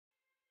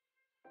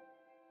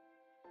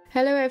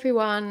Hello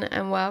everyone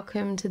and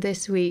welcome to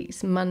this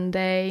week's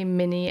Monday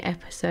mini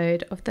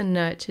episode of the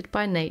Nurtured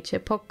by Nature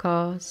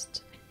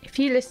podcast. If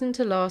you listened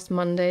to last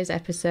Monday's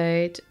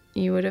episode,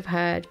 you would have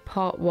heard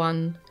part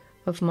 1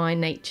 of my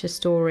nature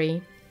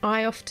story.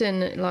 I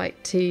often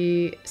like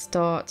to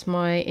start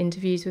my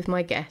interviews with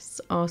my guests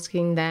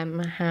asking them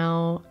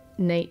how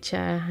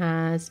nature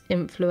has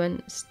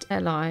influenced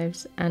their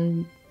lives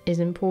and is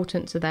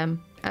important to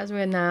them. As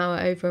we're now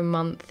over a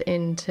month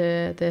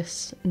into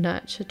this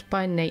Nurtured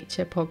by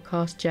Nature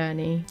podcast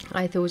journey,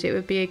 I thought it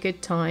would be a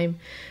good time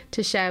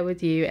to share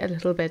with you a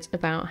little bit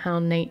about how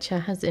nature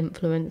has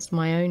influenced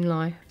my own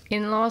life.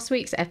 In last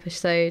week's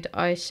episode,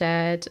 I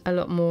shared a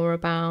lot more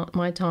about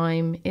my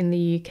time in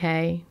the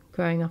UK,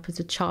 growing up as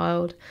a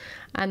child,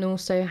 and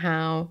also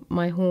how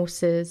my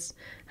horses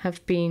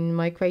have been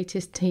my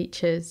greatest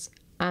teachers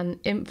and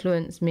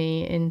influenced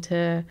me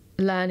into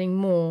learning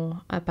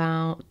more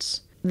about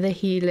the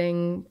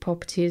healing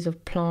properties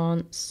of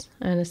plants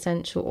and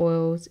essential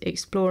oils,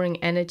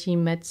 exploring energy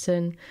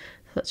medicine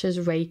such as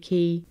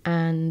Reiki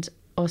and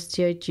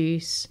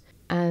osteojuice,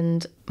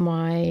 and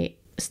my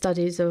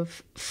studies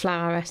of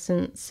flower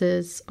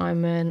essences.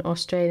 I'm an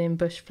Australian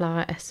bush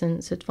flower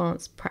essence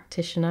advanced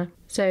practitioner.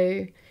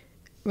 So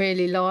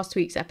really last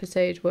week's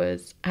episode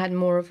had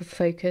more of a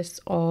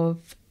focus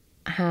of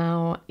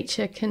how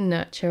nature can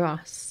nurture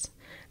us,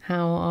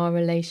 how our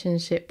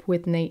relationship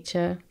with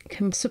nature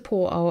can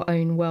support our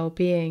own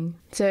well-being.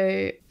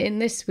 So in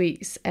this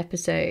week's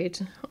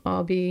episode,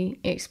 I'll be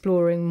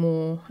exploring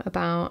more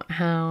about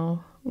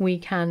how we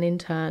can in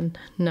turn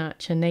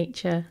nurture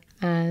nature,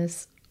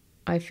 as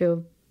I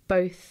feel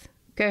both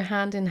go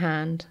hand in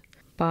hand,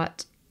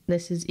 but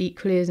this is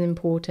equally as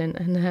important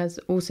and has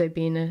also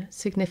been a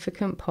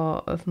significant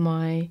part of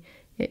my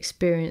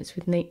experience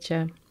with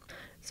nature.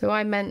 So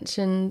I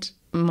mentioned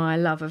my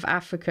love of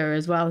Africa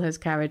as well has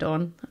carried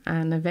on,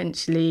 and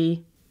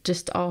eventually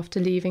just after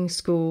leaving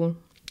school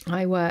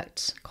I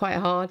worked quite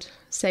hard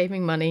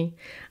saving money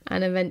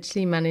and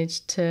eventually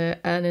managed to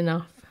earn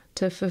enough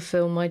to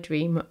fulfill my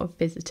dream of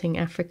visiting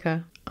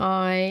Africa.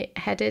 I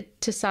headed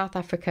to South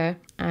Africa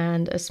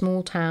and a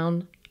small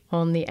town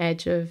on the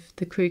edge of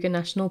the Kruger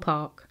National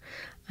Park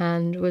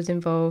and was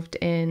involved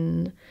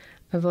in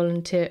a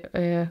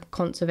volunteer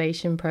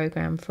conservation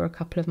program for a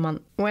couple of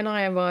months. When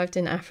I arrived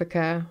in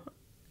Africa,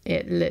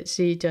 it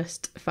literally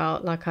just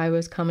felt like I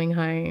was coming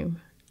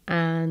home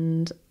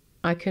and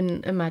I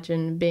couldn't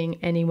imagine being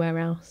anywhere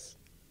else.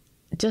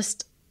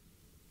 Just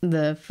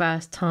the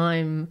first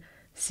time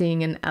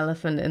seeing an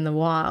elephant in the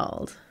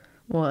wild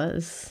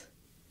was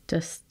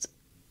just,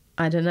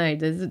 I don't know,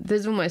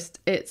 there's almost,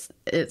 it's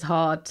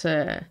hard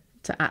to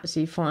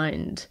actually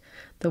find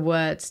the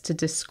words to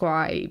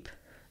describe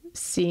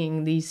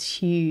seeing these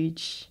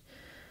huge,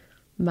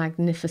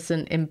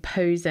 magnificent,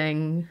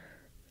 imposing,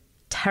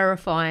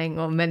 terrifying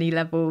on many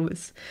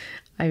levels.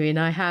 I mean,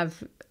 I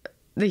have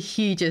the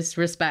hugest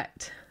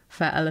respect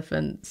for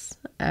elephants,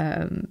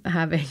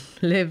 having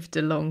lived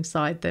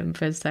alongside them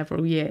for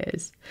several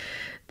years.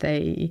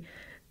 They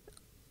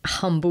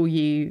humble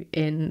you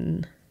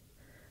in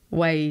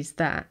ways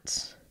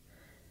that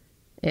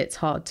it's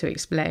hard to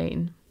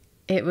explain.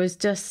 It was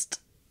just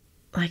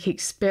like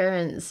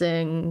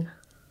experiencing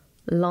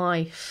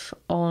life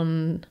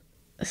on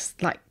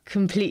a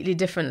completely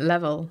different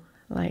level.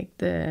 Like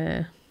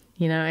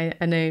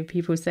I know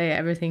people say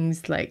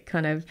everything's like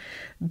kind of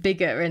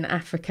bigger in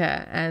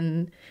Africa,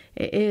 and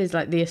it is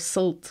like the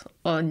assault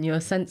on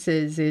your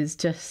senses is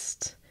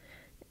just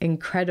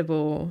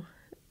incredible,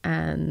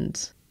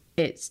 and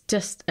it's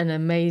just an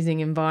amazing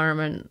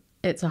environment.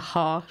 It's a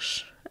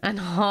harsh and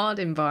hard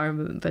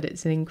environment, but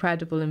it's an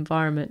incredible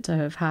environment to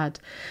have had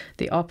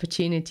the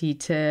opportunity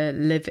to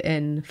live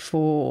in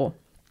for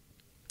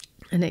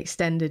an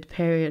extended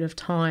period of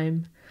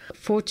time.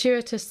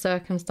 Fortuitous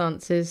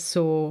circumstances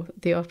saw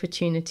the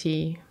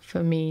opportunity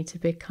for me to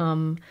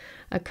become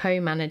a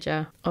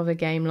co-manager of a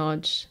game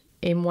lodge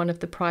in one of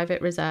the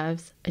private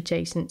reserves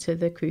adjacent to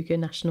the Kruger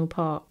National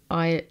Park.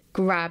 I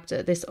grabbed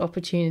at this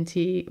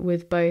opportunity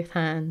with both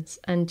hands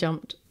and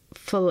jumped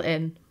full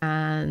in,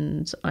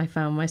 and I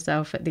found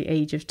myself at the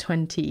age of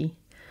 20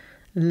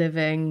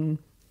 living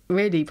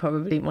really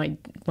probably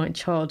my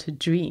childhood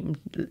dream,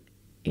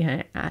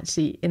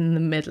 actually in the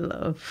middle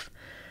of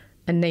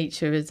a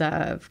nature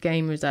reserve,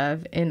 game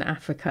reserve in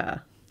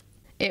Africa.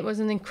 It was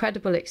an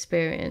incredible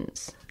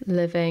experience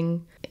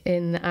living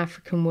in the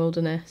African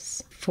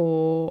wilderness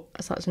for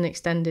such an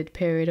extended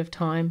period of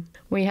time.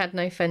 We had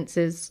no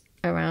fences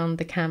around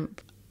the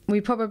camp. We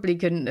probably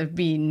couldn't have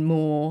been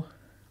more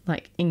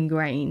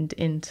ingrained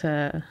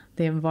into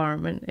the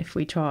environment if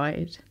we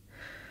tried.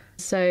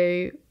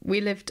 So we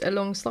lived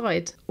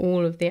alongside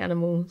all of the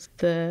animals,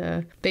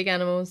 the big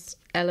animals,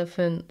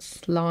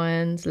 elephants,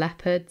 lions,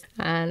 leopards,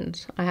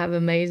 and I have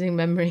amazing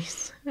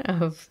memories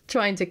of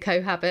trying to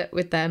cohabit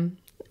with them,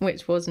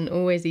 which wasn't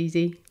always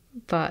easy,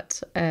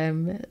 but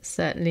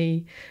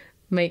certainly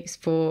makes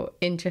for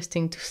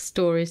interesting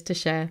stories to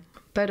share.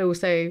 But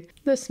also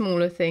the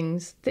smaller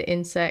things, the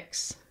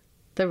insects,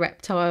 the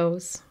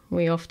reptiles.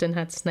 We often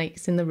had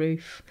snakes in the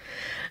roof,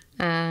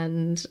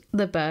 and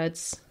the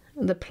birds,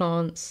 the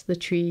plants, the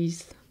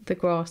trees, the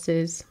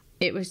grasses.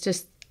 It was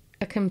just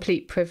a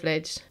complete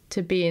privilege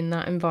to be in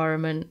that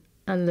environment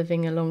and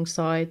living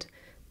alongside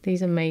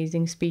these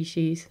amazing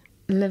species.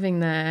 Living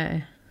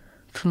there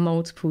for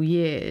multiple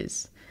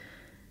years,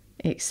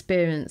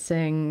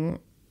 experiencing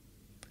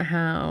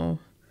how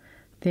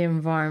the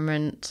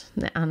environment,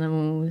 the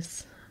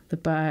animals, the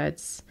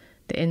birds,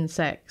 the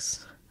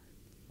insects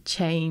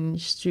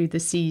change through the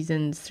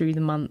seasons, through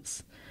the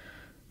months,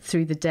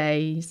 through the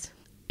days.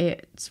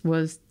 It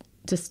was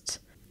just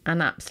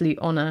an absolute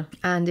honour,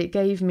 and it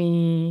gave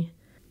me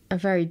a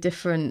very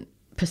different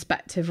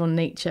perspective on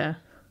nature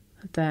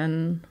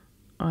than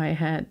I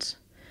had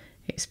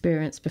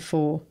experienced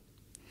before.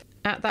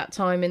 At that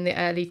time in the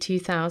early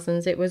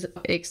 2000s, it was an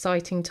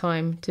exciting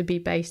time to be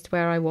based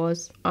where I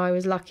was. I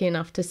was lucky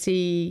enough to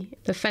see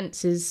the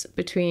fences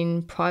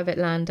between private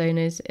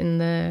landowners in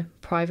the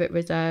private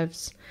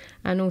reserves,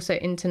 and also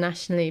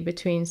internationally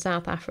between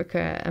South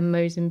Africa and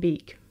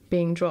Mozambique,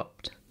 being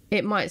dropped.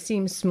 It might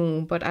seem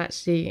small, but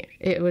actually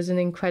it was an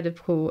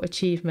incredible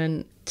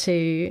achievement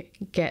to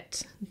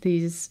get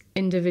these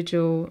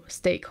individual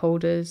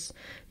stakeholders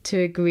to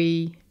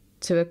agree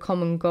to a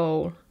common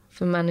goal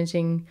for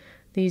managing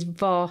these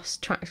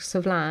vast tracts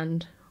of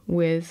land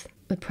with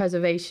the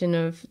preservation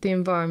of the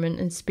environment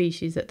and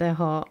species at their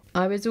heart.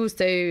 I was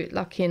also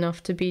lucky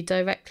enough to be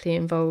directly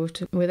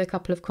involved with a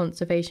couple of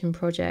conservation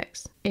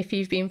projects. If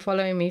you've been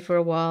following me for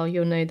a while,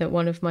 you'll know that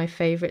one of my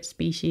favourite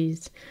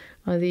species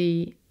are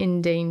the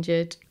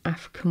endangered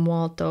African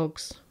wild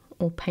dogs,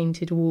 or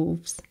painted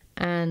wolves.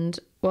 And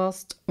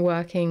whilst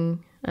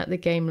working at the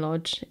Game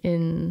Lodge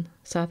in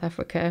South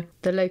Africa,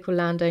 the local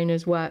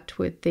landowners worked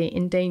with the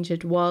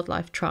Endangered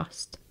Wildlife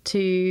Trust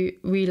to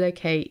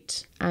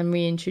relocate and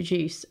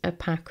reintroduce a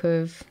pack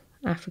of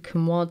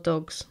African wild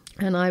dogs.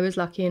 And I was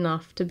lucky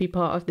enough to be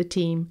part of the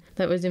team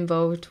that was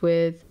involved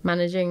with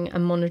managing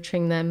and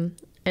monitoring them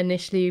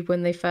initially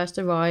when they first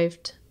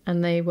arrived,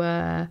 and they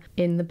were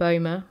in the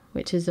boma,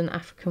 which is an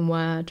African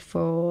word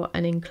for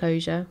an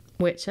enclosure,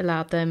 which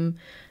allowed them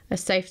a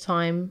safe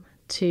time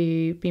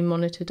to be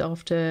monitored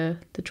after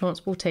the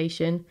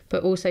transportation,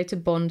 but also to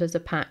bond as a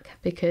pack,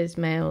 because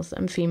males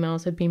and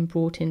females had been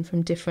brought in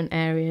from different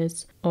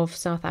areas of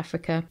South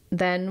Africa.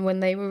 Then when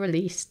they were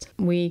released,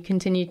 we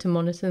continued to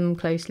monitor them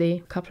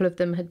closely. A couple of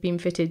them had been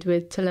fitted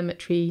with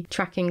telemetry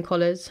tracking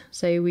collars,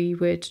 so we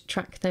would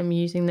track them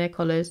using their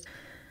collars.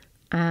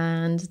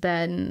 And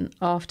then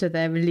after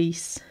their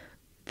release,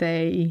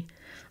 they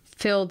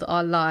filled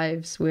our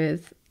lives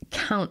with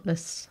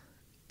countless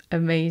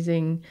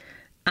amazing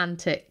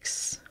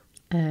antics,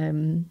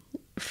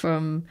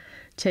 from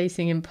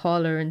chasing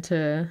impala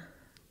into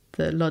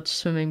the lodge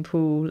swimming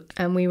pool.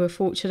 And we were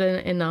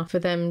fortunate enough for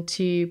them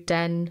to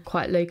den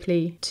quite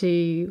locally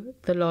to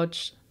the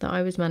lodge that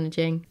I was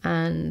managing,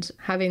 and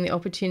having the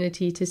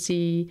opportunity to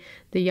see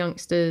the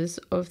youngsters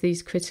of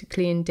these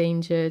critically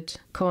endangered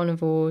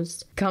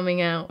carnivores coming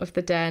out of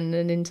the den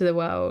and into the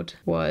world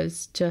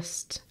was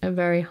just a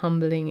very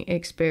humbling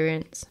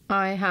experience.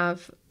 I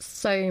have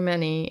so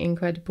many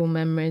incredible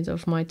memories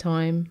of my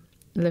time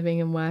living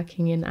and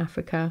working in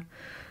Africa,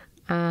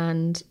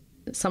 and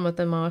some of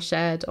them are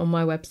shared on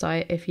my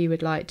website if you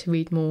would like to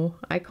read more.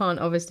 I can't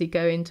obviously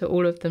go into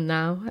all of them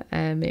now,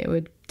 it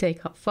would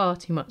take up far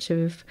too much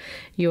of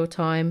your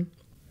time.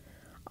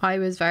 I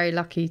was very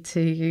lucky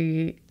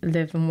to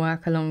live and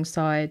work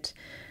alongside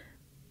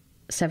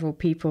several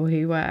people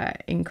who were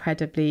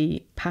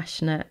incredibly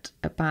passionate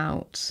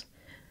about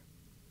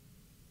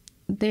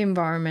the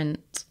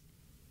environment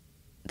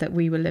that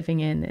we were living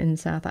in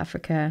South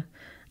Africa,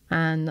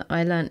 and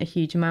I learnt a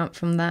huge amount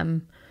from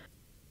them.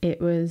 It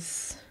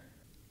was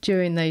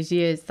during those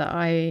years that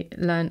I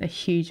learnt a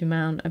huge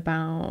amount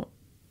about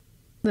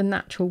the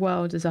natural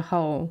world as a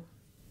whole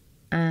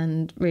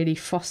and really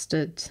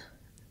fostered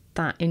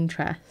that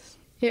interest.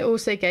 It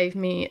also gave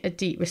me a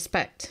deep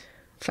respect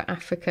for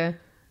Africa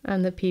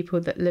and the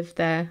people that live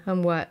there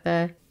and work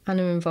there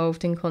and are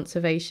involved in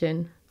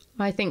conservation.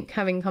 I think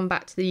having come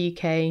back to the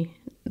UK,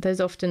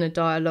 there's often a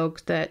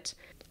dialogue that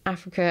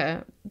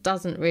Africa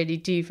doesn't really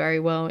do very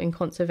well in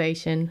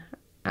conservation,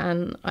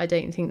 and I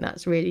don't think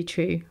that's really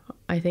true.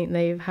 I think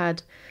they've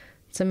had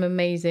some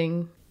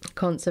amazing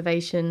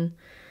conservation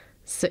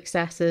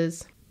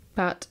successes,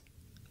 but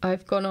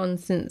I've gone on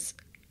since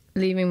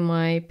leaving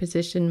my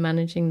position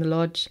managing the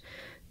lodge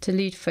to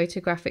lead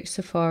photographic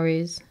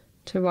safaris,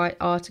 to write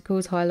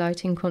articles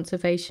highlighting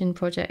conservation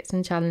projects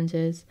and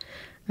challenges,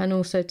 and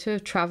also to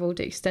have travelled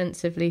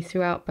extensively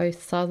throughout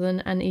both southern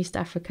and East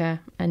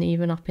Africa, and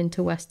even up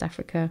into West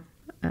Africa,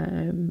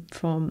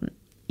 from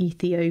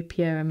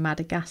Ethiopia and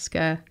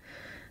Madagascar,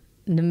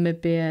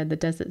 Namibia, the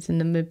deserts in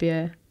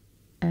Namibia,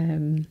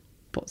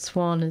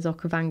 Botswana's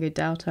Okavango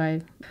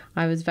Delta.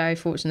 I was very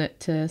fortunate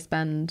to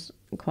spend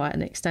quite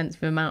an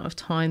extensive amount of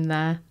time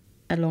there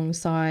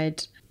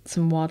alongside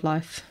some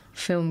wildlife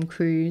film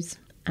crews,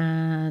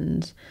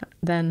 and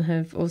then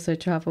have also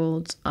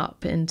travelled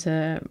up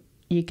into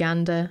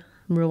Uganda,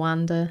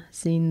 Rwanda,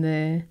 seen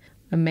the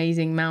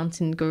amazing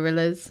mountain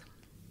gorillas.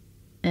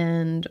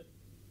 And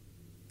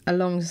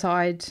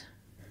alongside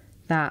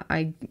that,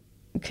 I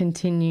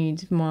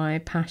continued my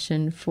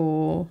passion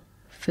for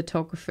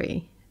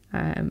photography.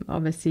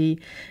 Obviously,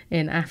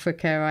 in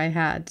Africa, I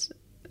had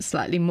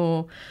slightly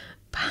more,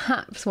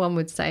 perhaps one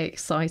would say,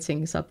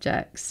 exciting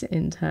subjects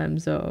in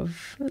terms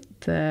of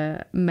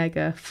the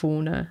mega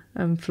fauna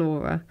and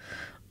flora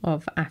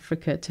of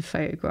Africa to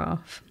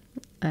photograph.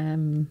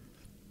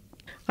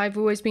 I've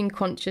always been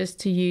conscious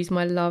to use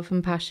my love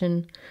and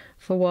passion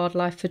for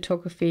wildlife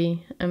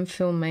photography and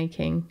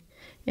filmmaking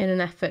in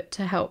an effort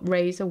to help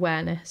raise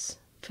awareness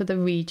for the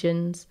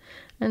regions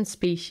and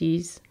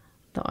species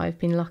that I've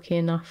been lucky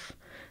enough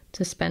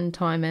to spend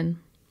time in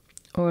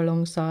or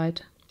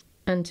alongside,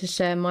 and to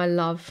share my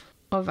love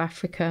of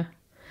Africa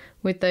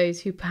with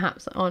those who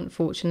perhaps aren't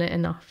fortunate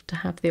enough to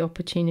have the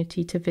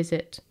opportunity to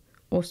visit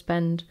or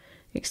spend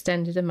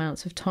extended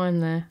amounts of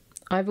time there.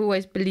 I've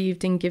always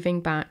believed in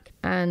giving back,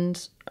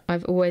 and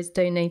I've always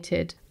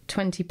donated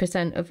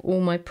 20% of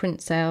all my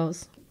print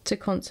sales to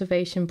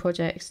conservation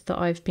projects that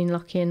I've been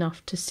lucky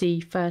enough to see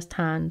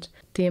firsthand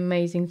the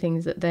amazing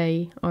things that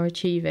they are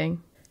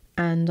achieving.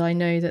 And I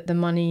know that the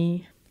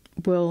money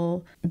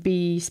will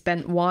be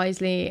spent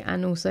wisely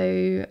and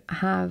also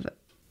have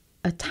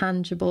a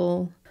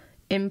tangible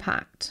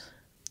impact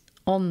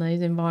on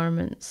those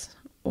environments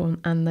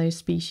and those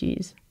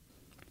species.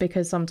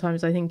 Because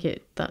sometimes I think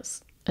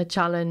that's a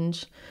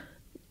challenge,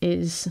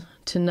 is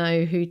to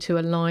know who to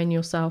align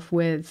yourself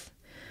with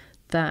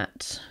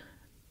that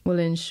will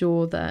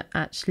ensure that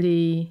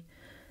actually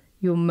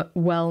your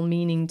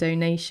well-meaning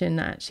donation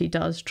actually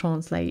does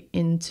translate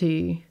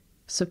into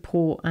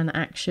support and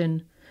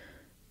action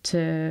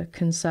to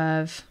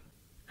conserve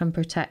and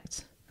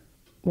protect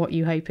what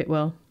you hope it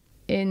will.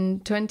 In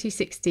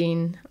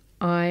 2016,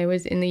 I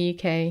was in the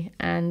UK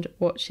and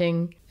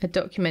watching a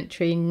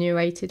documentary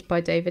narrated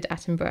by David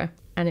Attenborough,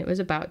 and it was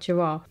about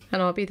giraffe.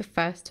 And I'll be the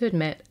first to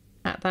admit,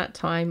 at that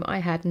time I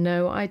had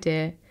no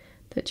idea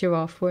that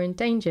giraffe were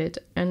endangered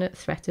and at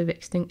threat of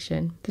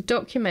extinction. The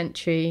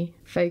documentary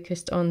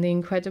focused on the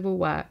incredible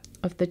work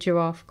of the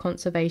Giraffe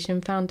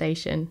Conservation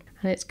Foundation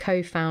and its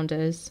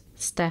co-founders,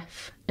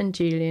 Steph and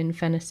Julian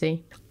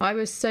Fennessy. I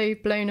was so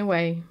blown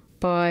away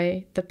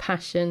by the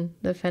passion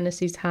the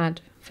Fennessys had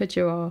for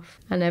giraffe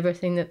and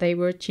everything that they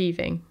were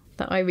achieving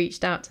that I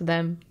reached out to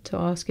them to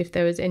ask if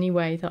there was any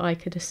way that I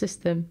could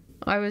assist them.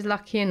 I was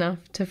lucky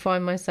enough to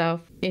find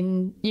myself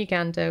in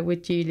Uganda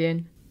with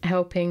Julian,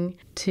 helping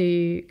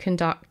to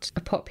conduct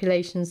a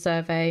population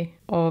survey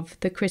of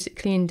the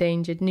critically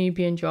endangered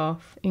Nubian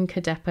giraffe in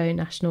Kadepo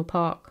National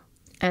Park.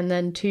 And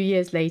then 2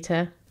 years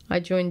later, I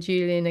joined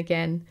Julian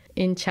again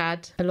in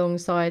Chad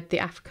alongside the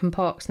African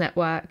Parks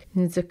Network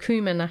in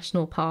Zakuma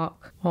National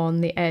Park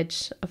on the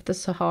edge of the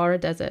Sahara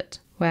Desert,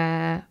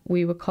 where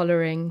we were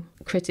collaring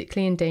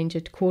critically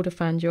endangered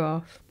Kordofan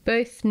giraffe.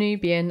 Both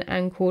Nubian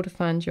and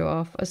Kordofan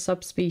giraffe are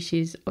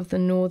subspecies of the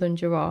northern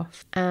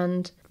giraffe,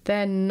 and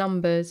their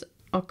numbers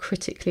are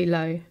critically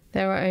low.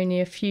 There are only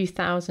a few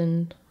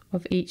thousand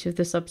of each of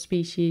the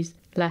subspecies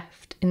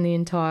left in the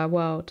entire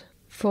world.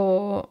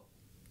 For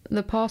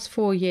the past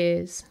 4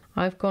 years,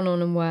 I've gone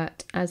on and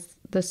worked as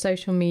the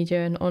social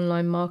media and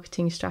online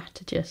marketing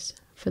strategist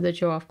for the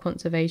Giraffe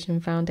Conservation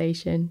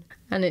Foundation,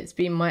 and it's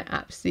been my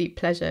absolute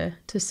pleasure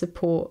to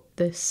support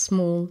this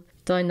small,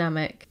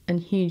 dynamic and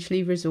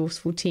hugely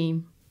resourceful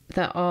team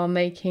that are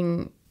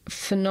making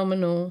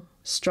phenomenal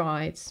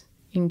strides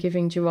in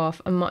giving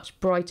giraffe a much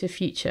brighter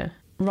future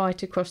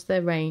right across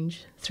their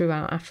range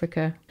throughout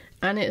Africa.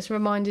 And it's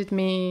reminded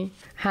me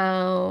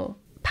how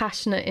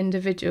passionate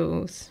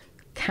individuals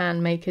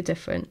can make a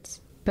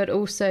difference, but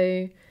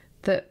also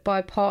that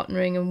by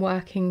partnering and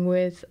working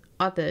with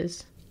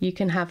others, you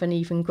can have an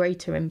even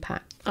greater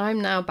impact.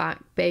 I'm now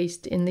back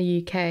based in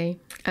the UK,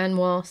 and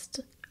whilst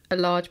a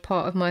large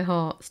part of my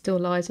heart still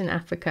lies in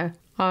Africa,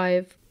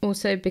 I've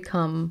also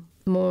become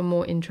more and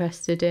more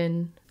interested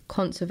in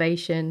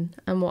conservation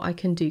and what I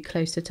can do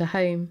closer to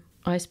home.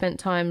 I spent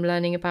time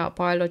learning about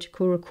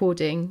biological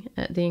recording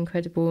at the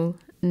incredible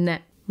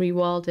Net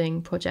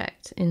Rewilding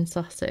project in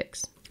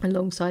Sussex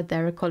alongside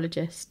their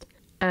ecologist,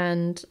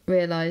 and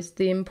realised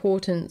the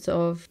importance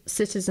of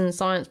citizen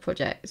science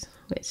projects,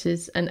 which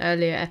is an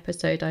earlier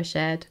episode I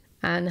shared,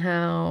 and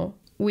how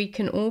we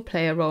can all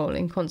play a role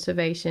in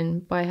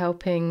conservation by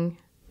helping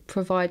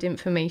provide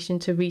information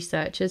to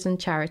researchers and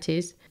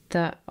charities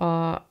that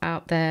are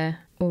out there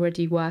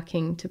already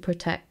working to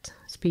protect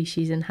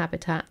species and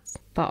habitats,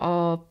 but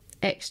our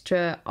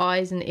extra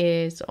eyes and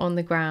ears on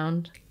the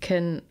ground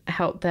can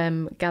help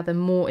them gather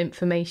more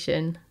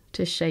information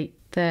to shape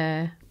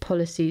their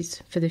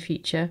policies for the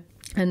future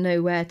and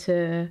know where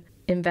to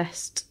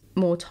invest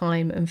more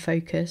time and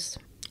focus.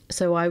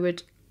 So I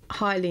would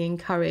highly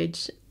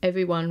encourage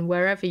everyone,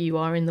 wherever you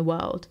are in the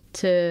world,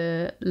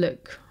 to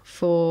look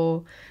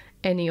for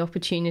any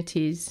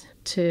opportunities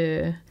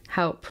to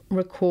help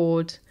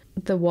record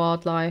the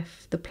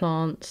wildlife, the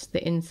plants,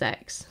 the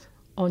insects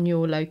on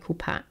your local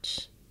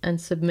patch, and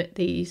submit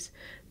these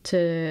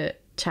to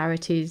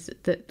charities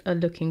that are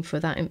looking for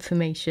that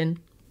information.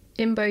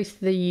 In both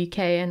the UK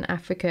and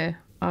Africa,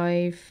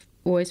 I've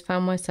always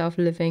found myself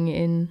living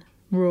in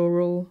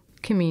rural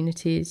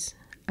communities,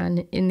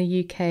 and in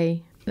the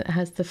UK that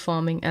has the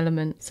farming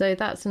element. So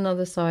that's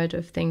another side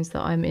of things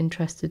that I'm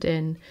interested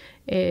in,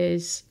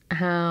 is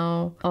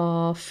how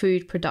our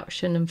food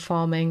production and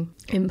farming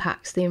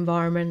impacts the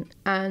environment,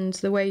 and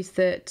the ways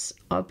that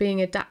are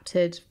being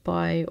adapted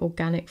by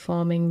organic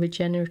farming,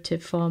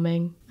 regenerative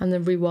farming, and the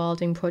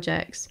rewilding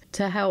projects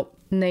to help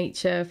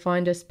nature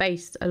find a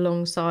space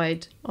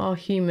alongside our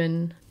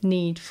human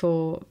need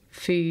for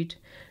food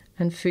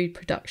and food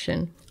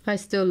production. I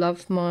still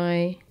love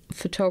my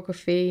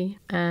photography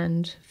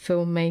and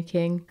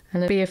filmmaking,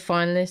 and be a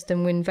finalist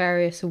and win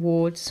various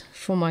awards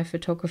for my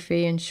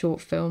photography and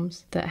short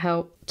films that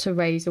help to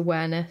raise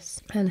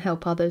awareness and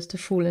help others to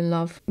fall in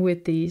love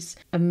with these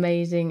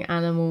amazing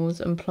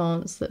animals and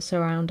plants that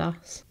surround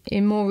us.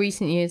 In more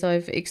recent years,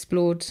 I've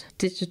explored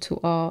digital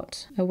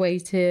art, a way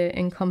to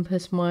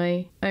encompass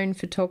my own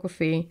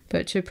photography,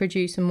 but to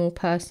produce a more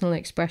personal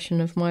expression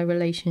of my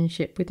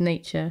relationship with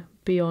nature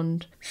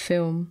beyond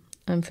film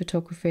and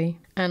photography.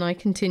 And I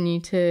continue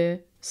to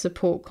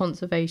support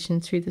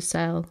conservation through the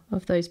sale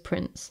of those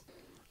prints.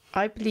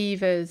 I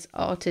believe as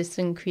artists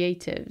and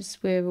creatives,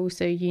 we're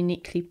also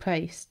uniquely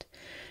placed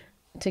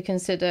to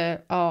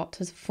consider art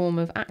as a form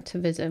of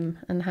activism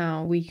and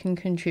how we can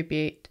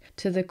contribute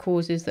to the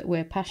causes that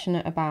we're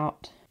passionate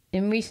about.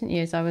 In recent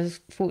years, I was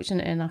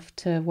fortunate enough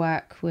to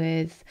work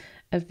with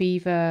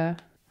Aviva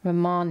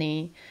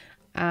Ramani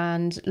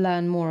and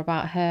learn more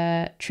about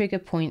her trigger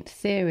point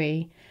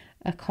theory,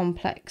 a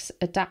complex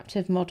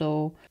adaptive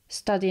model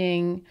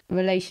studying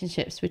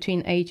relationships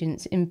between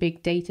agents in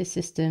big data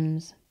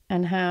systems,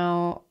 and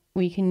how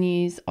we can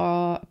use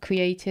our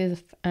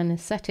creative and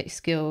aesthetic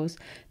skills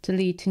to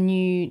lead to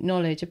new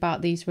knowledge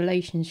about these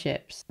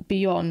relationships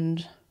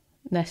beyond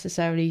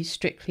necessarily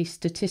strictly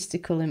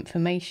statistical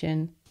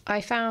information.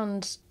 I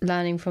found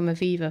learning from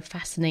Aviva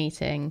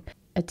fascinating,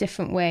 a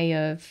different way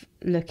of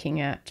looking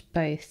at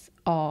both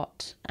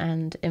art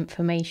and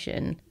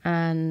information,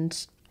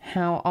 and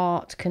how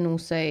art can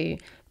also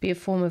be a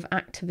form of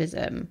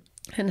activism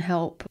and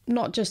help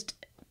not just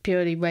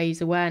purely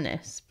raise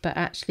awareness, but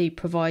actually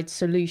provide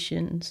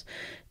solutions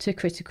to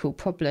critical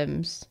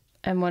problems.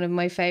 And one of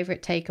my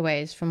favourite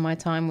takeaways from my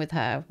time with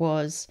her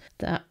was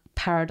that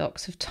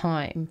paradox of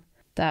time,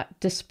 that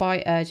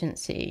despite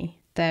urgency,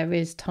 there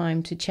is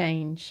time to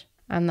change.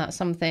 And that's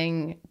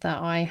something that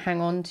I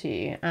hang on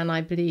to. And I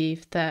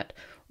believe that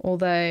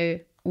although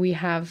we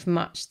have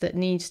much that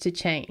needs to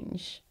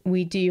change,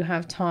 we do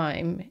have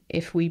time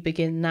if we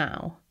begin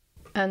now.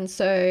 And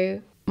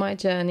so my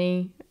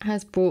journey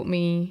has brought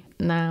me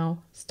now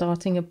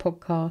starting a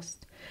podcast,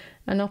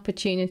 an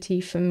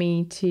opportunity for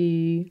me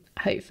to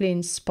hopefully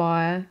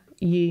inspire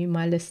you,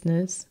 my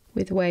listeners,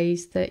 with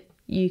ways that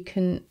you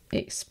can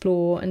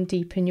explore and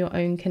deepen your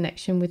own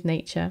connection with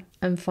nature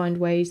and find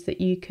ways that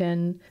you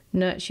can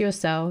nurture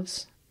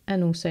yourselves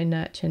and also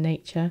nurture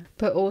nature,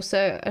 but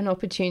also an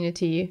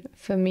opportunity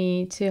for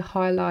me to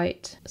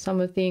highlight some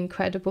of the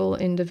incredible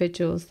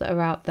individuals that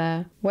are out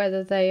there,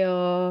 whether they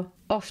are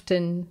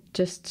often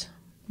just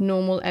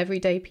normal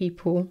everyday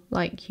people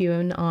like you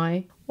and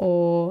I,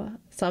 or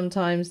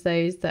sometimes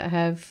those that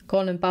have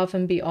gone above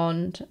and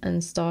beyond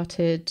and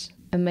started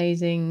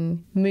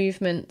amazing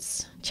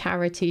movements,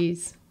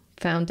 charities,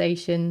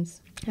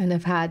 foundations, and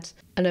have had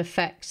an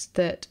effect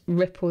that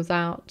ripples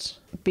out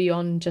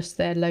beyond just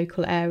their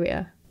local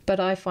area. But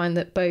I find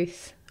that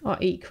both are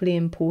equally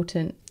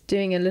important.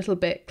 Doing a little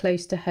bit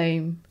close to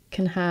home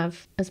can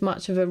have as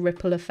much of a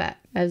ripple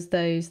effect as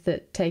those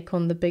that take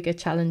on the bigger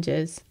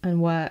challenges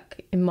and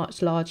work in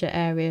much larger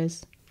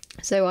areas.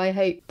 So I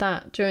hope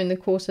that during the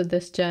course of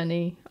this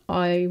journey,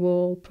 I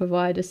will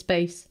provide a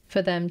space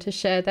for them to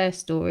share their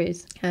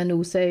stories, and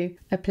also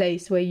a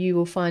place where you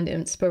will find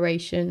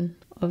inspiration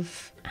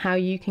of how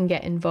you can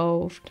get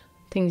involved,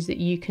 things that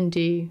you can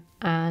do,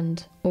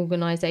 and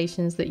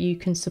organisations that you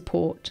can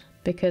support.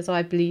 Because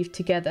I believe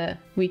together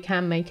we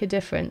can make a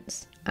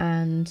difference,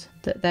 and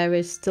that there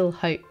is still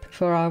hope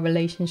for our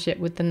relationship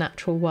with the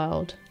natural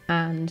world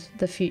and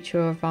the future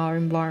of our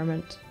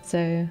environment.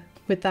 So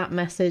with that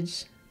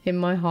message in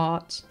my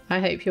heart,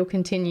 I hope you'll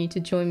continue to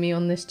join me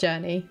on this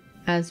journey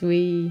as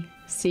we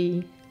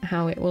see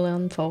how it will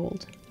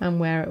unfold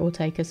and where it will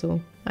take us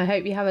all. I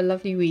hope you have a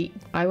lovely week.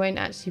 I won't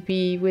actually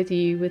be with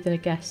you with a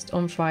guest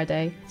on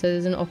Friday, so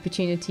there's an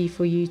opportunity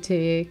for you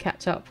to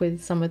catch up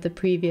with some of the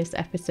previous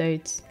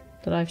episodes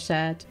that I've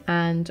shared,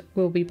 and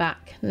we'll be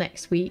back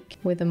next week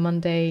with a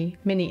Monday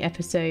mini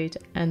episode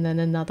and then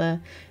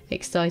another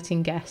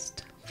exciting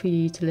guest for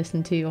you to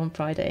listen to on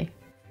Friday.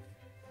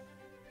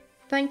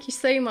 Thank you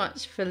so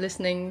much for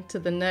listening to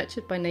the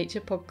Nurtured by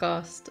Nature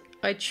podcast.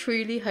 I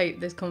truly hope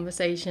this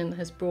conversation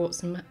has brought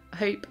some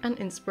hope and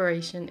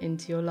inspiration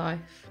into your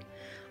life.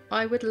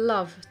 I would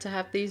love to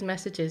have these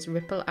messages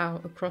ripple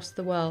out across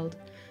the world,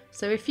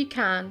 so if you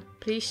can,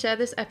 please share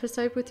this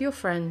episode with your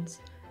friends.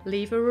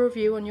 Leave a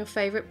review on your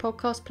favourite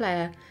podcast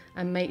player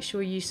and make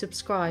sure you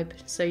subscribe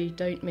so you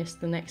don't miss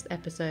the next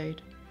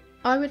episode.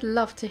 I would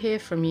love to hear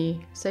from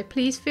you, so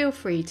please feel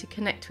free to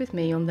connect with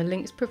me on the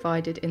links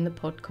provided in the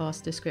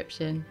podcast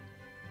description.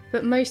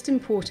 But most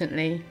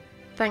importantly,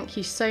 thank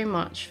you so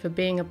much for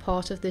being a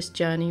part of this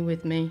journey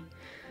with me.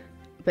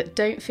 But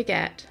don't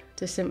forget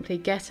to simply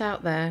get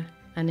out there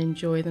and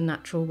enjoy the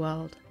natural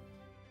world.